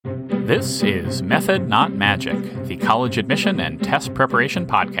This is Method Not Magic, the college admission and test preparation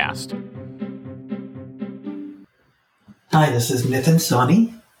podcast. Hi, this is Nitin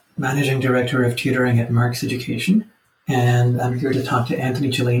Sawhney, Managing Director of Tutoring at Marks Education, and I'm here to talk to Anthony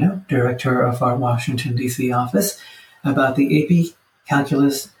Cellino, Director of our Washington, D.C. office, about the AP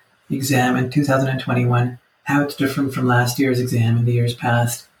Calculus exam in 2021, how it's different from last year's exam in the years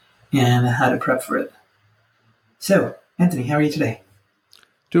past, and how to prep for it. So, Anthony, how are you today?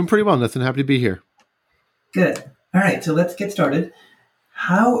 Doing pretty well, Nathan. Happy to be here. Good. All right, so let's get started.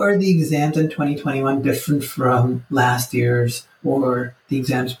 How are the exams in 2021 different from last year's or the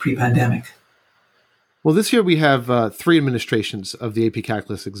exams pre-pandemic? Well, this year we have 3 administrations of the AP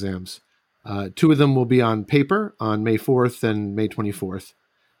Calculus exams. 2 of them will be on paper on May 4th and May 24th,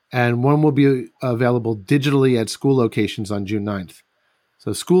 and 1 will be available digitally at school locations on June 9th.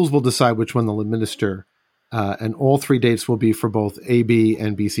 So schools will decide which one they'll administer, and all 3 dates will be for both AB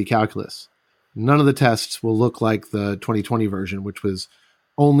and BC Calculus. None of the tests will look like the 2020 version, which was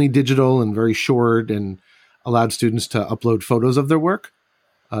only digital and very short and allowed students to upload photos of their work.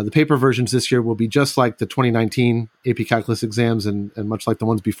 The paper versions this year will be just like the 2019 AP Calculus exams and much like the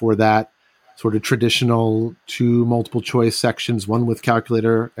ones before that, sort of traditional 2 multiple choice sections, 1 with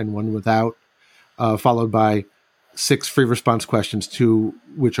calculator and 1 without, followed by 6 free response questions, 2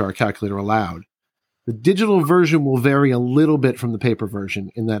 which are calculator allowed. The digital version will vary a little bit from the paper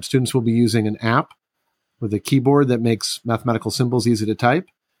version in that students will be using an app with a keyboard that makes mathematical symbols easy to type.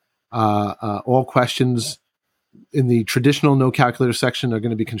 All questions in the traditional no calculator section are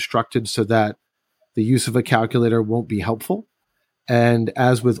going to be constructed so that the use of a calculator won't be helpful. And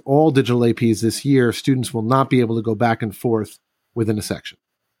as with all digital APs this year, students will not be able to go back and forth within a section.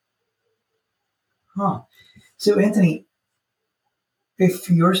 So, Anthony, if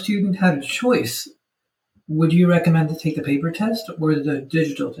your student had a choice, would you recommend to take the paper test or the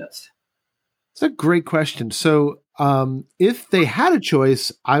digital test? It's a great question. So if they had a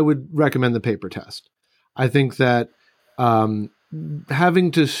choice, I would recommend the paper test. I think that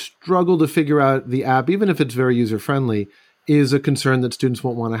having to struggle to figure out the app, even if it's very user-friendly, is a concern that students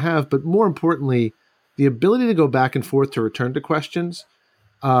won't want to have. But more importantly, the ability to go back and forth to return to questions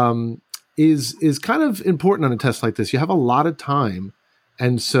is kind of important on a test like this. You have a lot of time.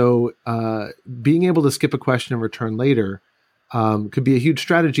 And so being able to skip a question and return later could be a huge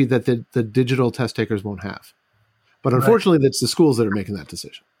strategy that the digital test takers won't have. But unfortunately, That's the schools that are making that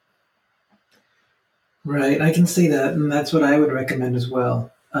decision. Right, I can see that, and that's what I would recommend as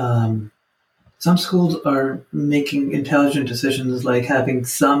well. Some schools are making intelligent decisions like having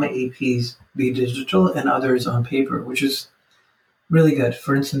some APs be digital and others on paper, which is really good.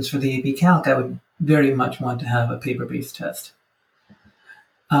 For instance, for the AP Calc, I would very much want to have a paper-based test.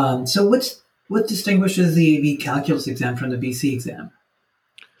 So what distinguishes the AP Calculus exam from the BC exam?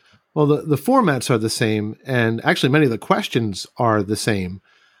 Well, the formats are the same, and actually many of the questions are the same.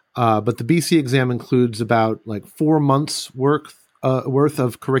 But the BC exam includes about 4 months worth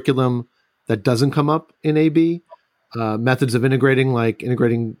of curriculum that doesn't come up in AB. Methods of integrating, like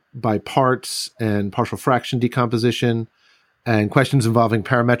integrating by parts and partial fraction decomposition, and questions involving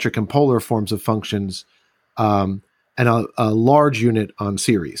parametric and polar forms of functions, and a large unit on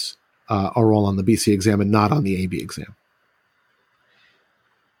series are all on the BC exam and not on the AB exam.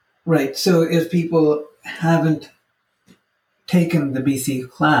 Right. So if people haven't taken the BC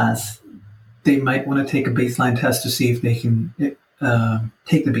class, they might want to take a baseline test to see if they can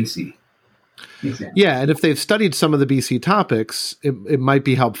take the BC exam. Yeah, and if they've studied some of the BC topics, it might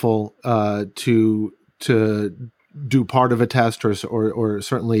be helpful to do part of a test or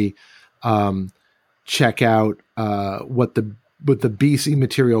certainly check out what the BC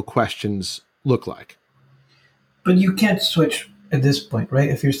material questions look like. But you can't switch at this point, right?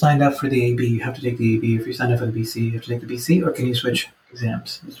 If you're signed up for the AB, you have to take the AB. If you're signed up for the BC, you have to take the BC, or can you switch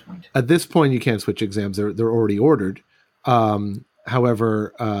exams at this point? At this point, you can't switch exams. They're already ordered.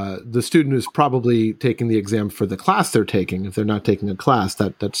 However, the student is probably taking the exam for the class they're taking. If they're not taking a class,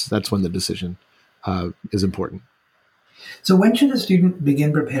 that's when the decision is important. So when should a student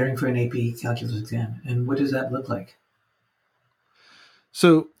begin preparing for an AP Calculus exam, and what does that look like?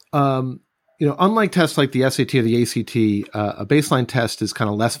 So, unlike tests like the SAT or the ACT, a baseline test is kind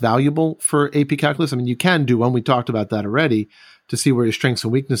of less valuable for AP Calculus. I mean, you can do one. We talked about that already to see where your strengths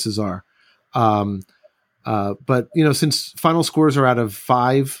and weaknesses are. But since final scores are out of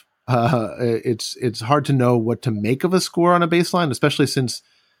 5, it's hard to know what to make of a score on a baseline, especially since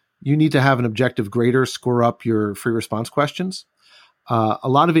you need to have an objective grader score up your free response questions. A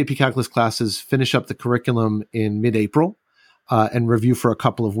lot of AP Calculus classes finish up the curriculum in mid-April and review for a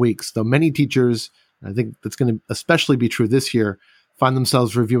couple of weeks, though many teachers, I think that's going to especially be true this year, find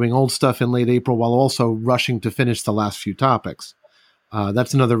themselves reviewing old stuff in late April while also rushing to finish the last few topics.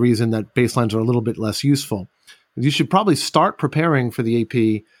 That's another reason that baselines are a little bit less useful. You should probably start preparing for the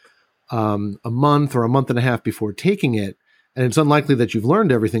AP a month or a month and a half before taking it, and it's unlikely that you've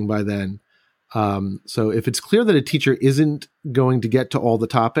learned everything by then. So if it's clear that a teacher isn't going to get to all the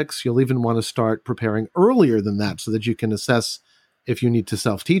topics, you'll even want to start preparing earlier than that so that you can assess if you need to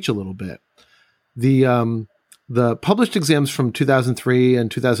self-teach a little bit. The published exams from 2003 and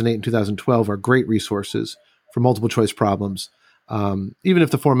 2008 and 2012 are great resources for multiple choice problems, even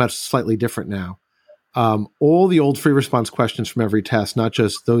if the format's slightly different now. All the old free response questions from every test, not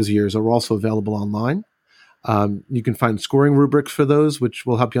just those years, are also available online. You can find scoring rubrics for those, which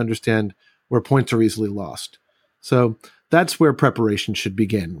will help you understand where points are easily lost. So that's where preparation should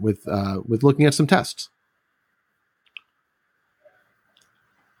begin, with looking at some tests.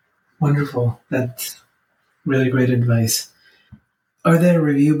 Wonderful. That's really great advice. Are there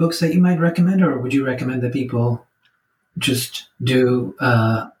review books that you might recommend, or would you recommend that people just do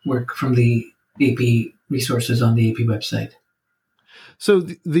work from the AP resources on the AP website? So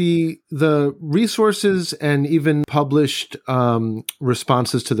the resources and even published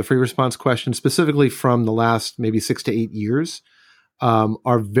responses to the free response question, specifically from the last maybe 6 to 8 years,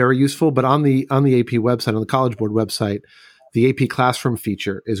 are very useful. But on the AP website, on the College Board website, the AP Classroom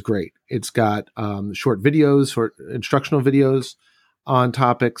feature is great. It's got short videos, short instructional videos on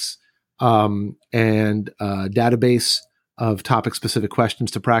topics, and a database of topic-specific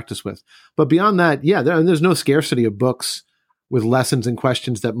questions to practice with. But beyond that, there's no scarcity of books with lessons and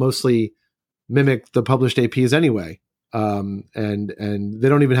questions that mostly mimic the published APs anyway. And they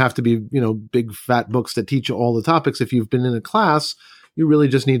don't even have to be, big fat books that teach you all the topics. If you've been in a class, you really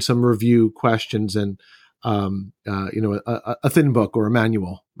just need some review questions, and a thin book or a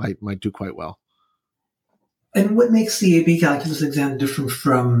manual might do quite well. And what makes the AP Calculus exam different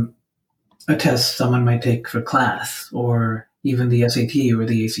from a test someone might take for class, or even the SAT or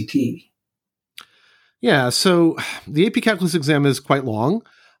the ACT? Yeah, so the AP Calculus exam is quite long,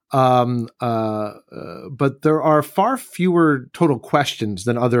 but there are far fewer total questions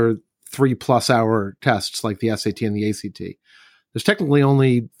than other 3+ hour tests like the SAT and the ACT. There's technically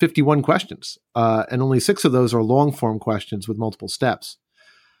only 51 questions, and only 6 of those are long-form questions with multiple steps.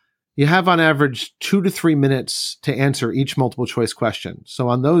 You have on average 2 to 3 minutes to answer each multiple choice question. So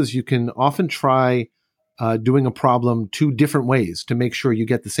on those, you can often try doing a problem 2 different ways to make sure you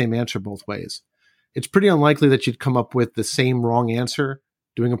get the same answer both ways. It's pretty unlikely that you'd come up with the same wrong answer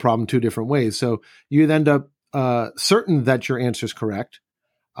doing a problem 2 different ways. So you'd end up certain that your answer is correct.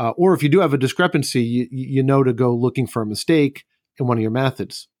 Or if you do have a discrepancy, you know to go looking for a mistake in one of your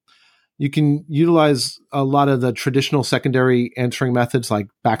methods. You can utilize a lot of the traditional secondary answering methods like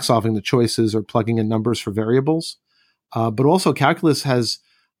back solving the choices or plugging in numbers for variables. But also calculus has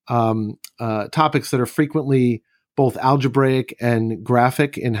topics that are frequently both algebraic and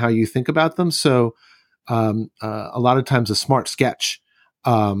graphic in how you think about them. So a lot of times a smart sketch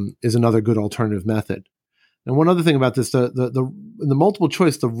is another good alternative method. And one other thing about this, the multiple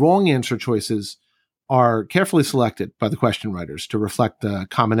choice, the wrong answer choices are carefully selected by the question writers to reflect the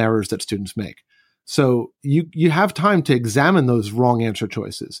common errors that students make. So you have time to examine those wrong answer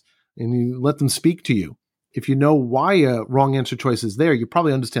choices and you let them speak to you. If you know why a wrong answer choice is there, you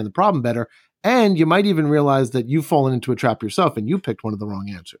probably understand the problem better. And you might even realize that you've fallen into a trap yourself and you picked one of the wrong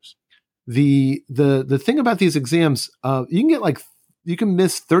answers. The thing about these exams, you can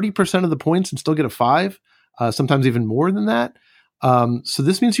miss 30% of the points and still get a 5, sometimes even more than that. So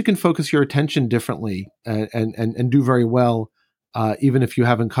this means you can focus your attention differently and do very well, even if you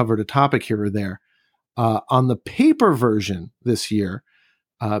haven't covered a topic here or there. On the paper version this year,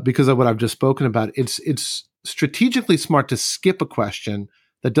 because of what I've just spoken about, it's strategically smart to skip a question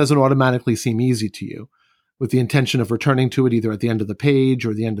that doesn't automatically seem easy to you, with the intention of returning to it either at the end of the page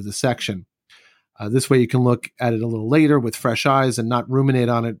or the end of the section. This way you can look at it a little later with fresh eyes and not ruminate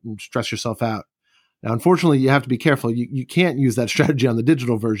on it and stress yourself out. Now, unfortunately, you have to be careful. You can't use that strategy on the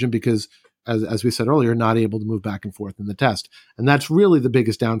digital version because, as we said earlier, you're not able to move back and forth in the test. And that's really the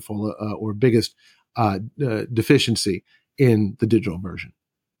biggest downfall or biggest deficiency in the digital version.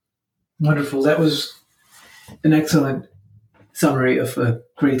 Wonderful. That was an excellent summary of a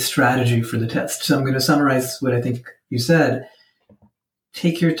great strategy for the test. So I'm going to summarize what I think you said.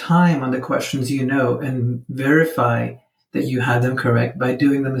 Take your time on the questions you know and verify that you had them correct by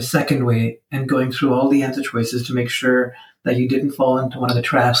doing them a second way and going through all the answer choices to make sure that you didn't fall into one of the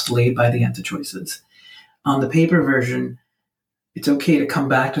traps laid by the answer choices. On the paper version, it's okay to come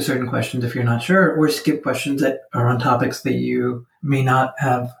back to certain questions if you're not sure, or skip questions that are on topics that you may not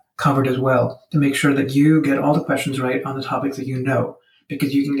have covered as well to make sure that you get all the questions right on the topics that you know.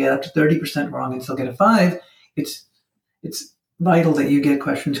 Because you can get up to 30% wrong and still get a 5. It's vital that you get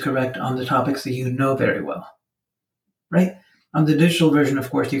questions correct on the topics that you know very well, right? On the digital version, of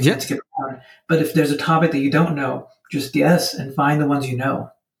course, you can't skip around. But if there's a topic that you don't know, just guess and find the ones you know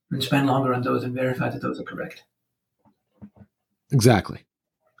and spend longer on those and verify that those are correct. Exactly.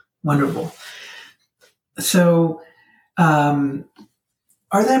 Wonderful. So, are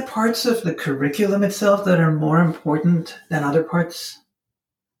there parts of the curriculum itself that are more important than other parts?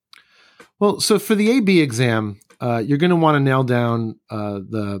 Well, so for the AB exam, you're going to want to nail down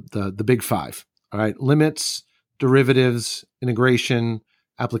the big 5. All right, limits, derivatives, integration,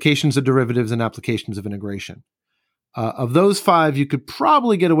 applications of derivatives, and applications of integration. Of those 5, you could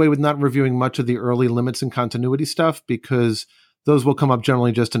probably get away with not reviewing much of the early limits and continuity stuff because those will come up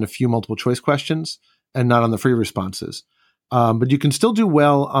generally just in a few multiple choice questions and not on the free responses. But you can still do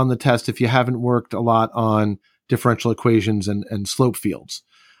well on the test if you haven't worked a lot on differential equations and slope fields.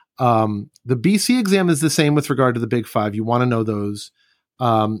 The BC exam is the same with regard to the big 5. You want to know those.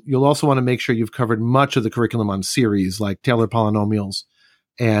 You'll also want to make sure you've covered much of the curriculum on series like Taylor polynomials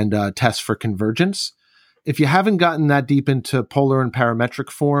and tests for convergence. If you haven't gotten that deep into polar and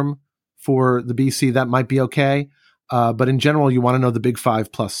parametric form for the BC, that might be okay. But in general, you want to know the big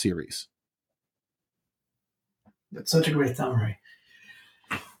 5 plus series. That's such a great summary.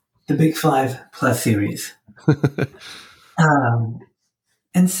 The big 5 plus series.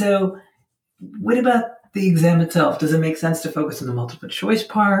 And so what about the exam itself? Does it make sense to focus on the multiple choice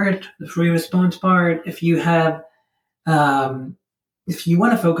part, the free response part? If you have, if you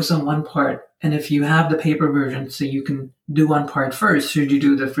want to focus on one part, and if you have the paper version so you can do one part first, should you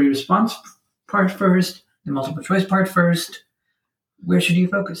do the free response part first, the multiple choice part first? Where should you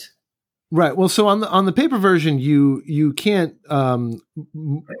focus? Right. Well, so on the paper version, you can't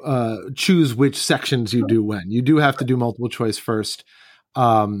choose which sections you do when. You do have to do multiple choice first.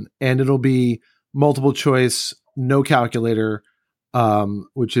 And it'll be multiple choice, no calculator,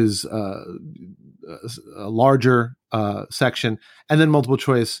 which is a larger section, and then multiple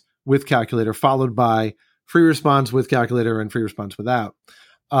choice with calculator, followed by free response with calculator and free response without.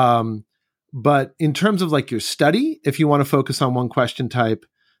 But in terms of like your study, if you want to focus on one question type,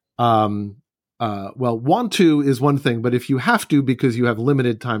 well, want to is one thing, but if you have to because you have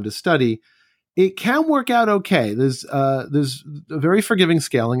limited time to study, it can work out okay. There's a very forgiving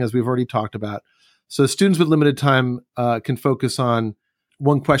scaling, as we've already talked about. So students with limited time can focus on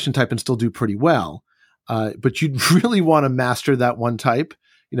one question type and still do pretty well. But you'd really want to master that one type.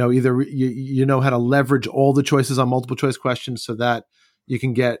 Either you know how to leverage all the choices on multiple choice questions so that you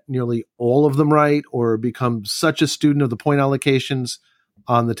can get nearly all of them right, or become such a student of the point allocations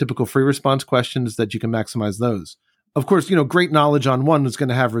on the typical free response questions that you can maximize those. Of course, great knowledge on one is going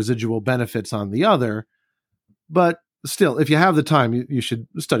to have residual benefits on the other, but still, if you have the time, you should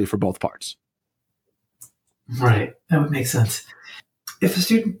study for both parts. Right. That would make sense. If a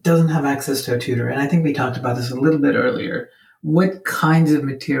student doesn't have access to a tutor, and I think we talked about this a little bit earlier, what kinds of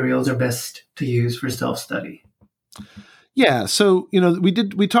materials are best to use for self-study? Yeah. So,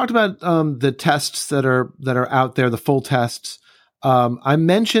 we talked about the tests that are out there, the full tests. I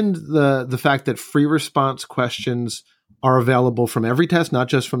mentioned the fact that free response questions are available from every test, not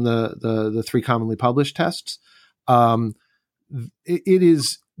just from the 3 commonly published tests. It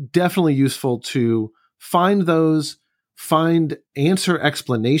is definitely useful to find those, find answer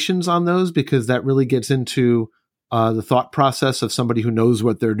explanations on those, because that really gets into the thought process of somebody who knows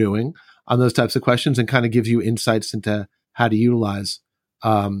what they're doing on those types of questions and kind of gives you insights into how to utilize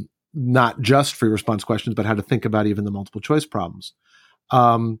not just free response questions, but how to think about even the multiple choice problems.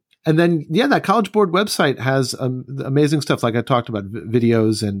 And then, that College Board website has amazing stuff, like I talked about,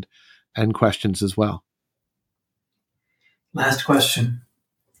 videos and questions as well. Last question.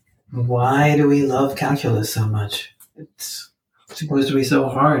 Why do we love calculus so much? It's supposed to be so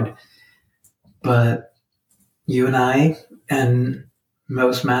hard. But you and I and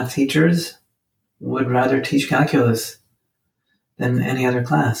most math teachers would rather teach calculus than any other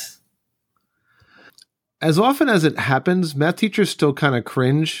class. As often as it happens, math teachers still kind of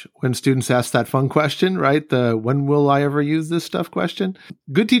cringe when students ask that fun question, right? The when will I ever use this stuff question.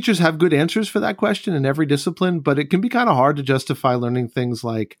 Good teachers have good answers for that question in every discipline, but it can be kind of hard to justify learning things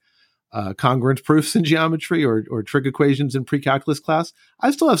like congruence proofs in geometry or trig equations in pre-calculus class. I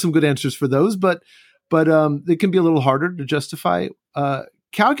still have some good answers for those, but it can be a little harder to justify.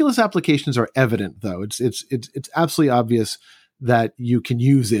 Calculus applications are evident, though. It's absolutely obvious that you can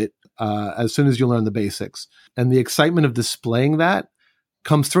use it as soon as you learn the basics. And the excitement of displaying that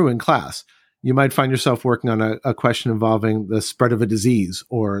comes through in class. you might find yourself working on a question involving the spread of a disease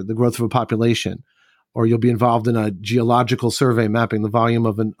or the growth of a population, or you'll be involved in a geological survey mapping the volume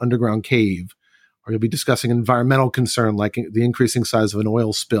of an underground cave, or you'll be discussing an environmental concern like the increasing size of an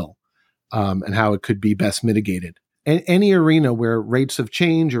oil spill and how it could be best mitigated. Any arena where rates of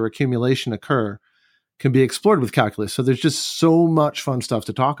change or accumulation occur can be explored with calculus. So there's just so much fun stuff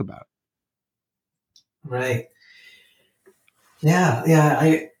to talk about. Right. Yeah.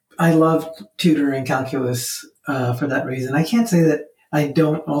 I love tutoring calculus for that reason. I can't say that I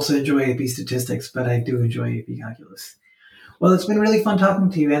don't also enjoy AP statistics, but I do enjoy AP calculus. Well, it's been really fun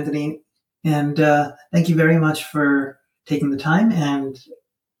talking to you, Anthony. And thank you very much for taking the time. And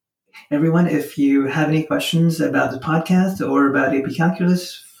everyone, if you have any questions about the podcast or about AP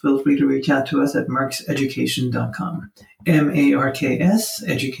Calculus, feel free to reach out to us at markseducation.com. MARKS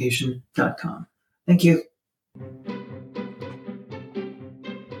education.com. Thank you.